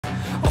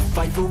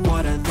fight for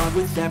what I love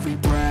with every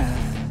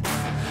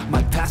breath.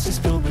 My past is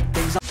filled with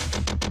things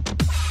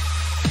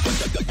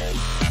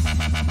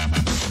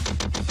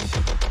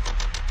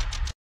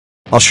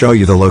I'll show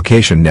you the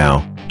location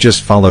now,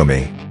 just follow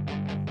me.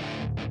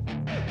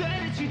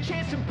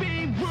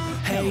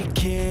 Hey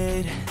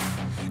kid,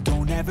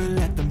 don't ever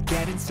let them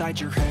get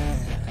inside your head.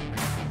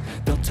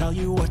 They'll tell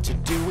you what to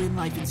do in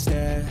life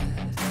instead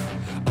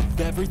of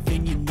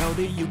everything you know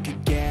that you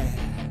could get.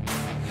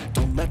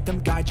 Don't let them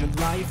guide your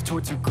life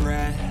towards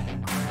regret.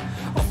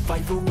 I'll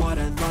fight for what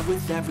I love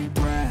with every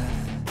breath.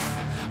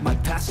 My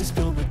past is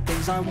filled with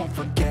things I won't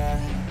forget.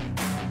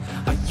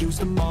 I use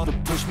them all to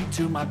push me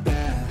to my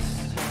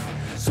best.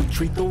 So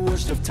treat the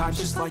worst of times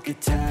just like a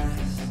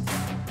test.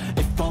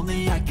 If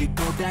only I could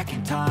go back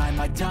in time,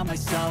 I'd tell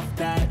myself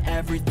that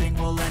everything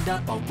will end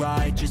up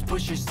alright. Just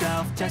push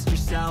yourself, test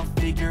yourself,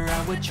 figure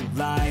out what you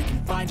like,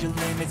 and find your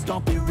limits,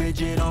 don't be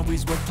rigid,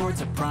 always work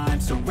towards a prime.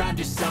 Surround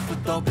yourself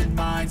with open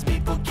minds,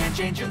 people can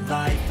change your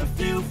life. A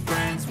few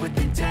friends with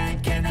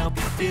intent can help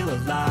you feel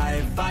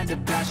alive. Find a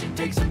passion,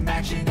 take some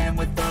action, and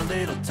with a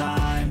little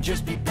time,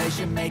 just be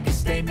patient, make a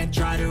statement,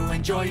 try to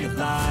enjoy your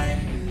life.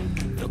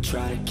 They'll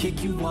try to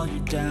kick you while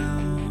you're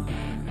down.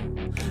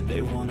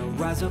 They wanna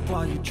rise up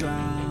while you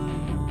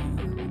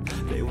drown.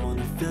 They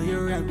wanna fill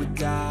your head with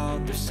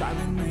doubt. They're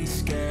silently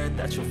scared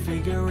that you'll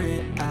figure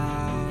it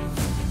out.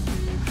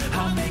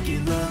 I'll make it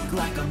look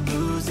like I'm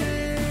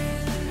losing,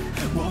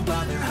 won't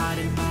bother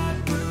hiding my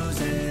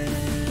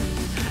bruises.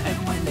 And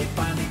when they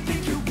finally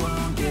think you're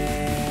wounded,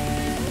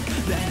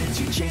 then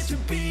it's your chance to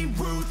be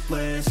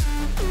ruthless.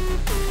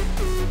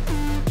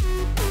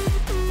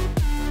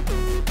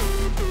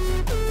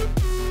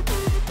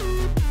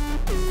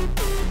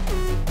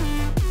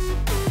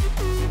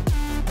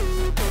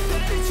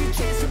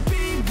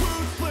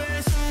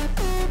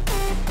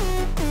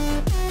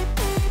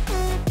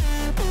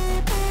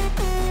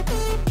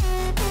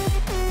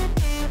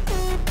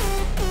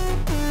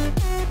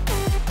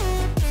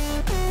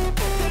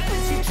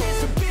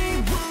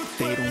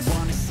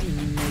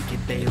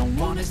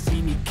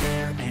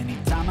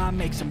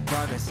 Make some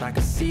progress, I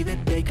can see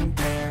that they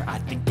compare. I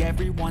think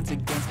everyone's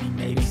against me,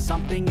 maybe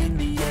something in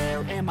the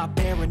air. Am I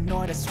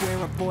paranoid? I swear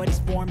a void is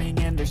forming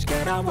and they're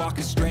scared. I walk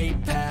a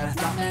straight path,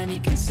 not many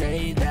can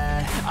say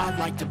that. I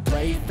like to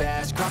play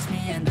fast, cross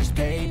me and there's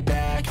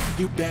payback.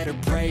 You better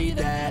pray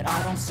that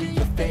I don't see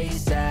your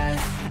face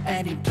at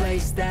any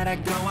place that I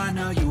go. I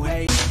know you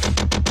hate.